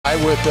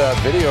With a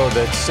video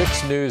that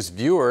 6 News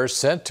viewers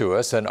sent to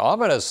us, an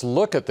ominous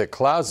look at the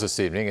clouds this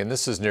evening, and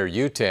this is near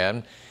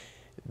Yutan.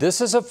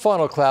 This is a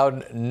funnel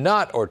cloud,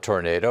 not a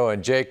tornado,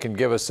 and Jake can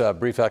give us a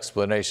brief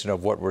explanation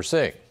of what we're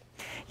seeing.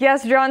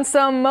 Yes, John.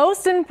 So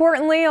most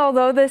importantly,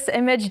 although this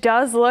image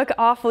does look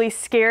awfully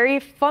scary,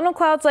 funnel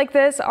clouds like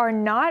this are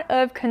not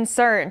of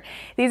concern.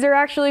 These are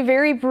actually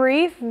very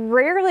brief,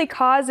 rarely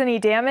cause any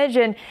damage,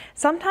 and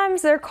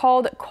sometimes they're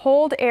called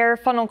cold air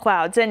funnel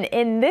clouds. And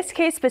in this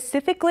case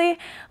specifically,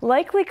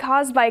 likely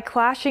caused by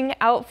clashing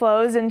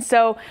outflows. And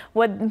so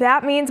what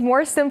that means,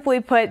 more simply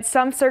put,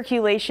 some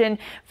circulation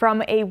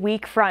from a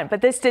weak front.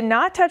 But this did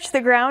not touch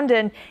the ground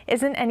and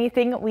isn't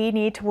anything we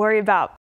need to worry about.